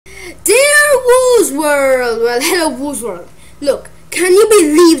Wooz World! Well, hello Wooz World. Look, can you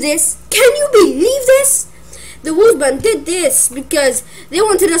believe this? Can you believe this? The woozband did this because they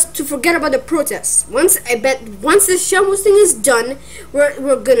wanted us to forget about the protests. Once the Shamus thing is done,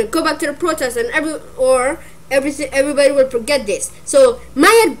 we're gonna go back to the protest, and everybody will forget this. So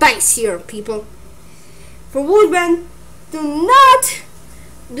my advice here, people, for woozband, do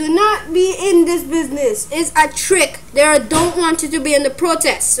not be in this business. It's a trick. They don't want you to be in the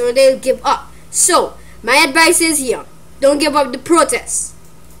protest, or they'll give up. So my advice is here: don't give up the protest.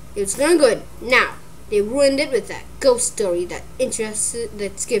 It's going good now. They ruined it with that ghost story that's interested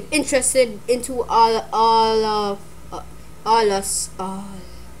into all of us.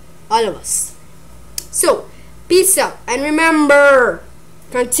 So peace out, and remember,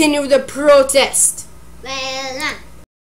 continue the protest. Well,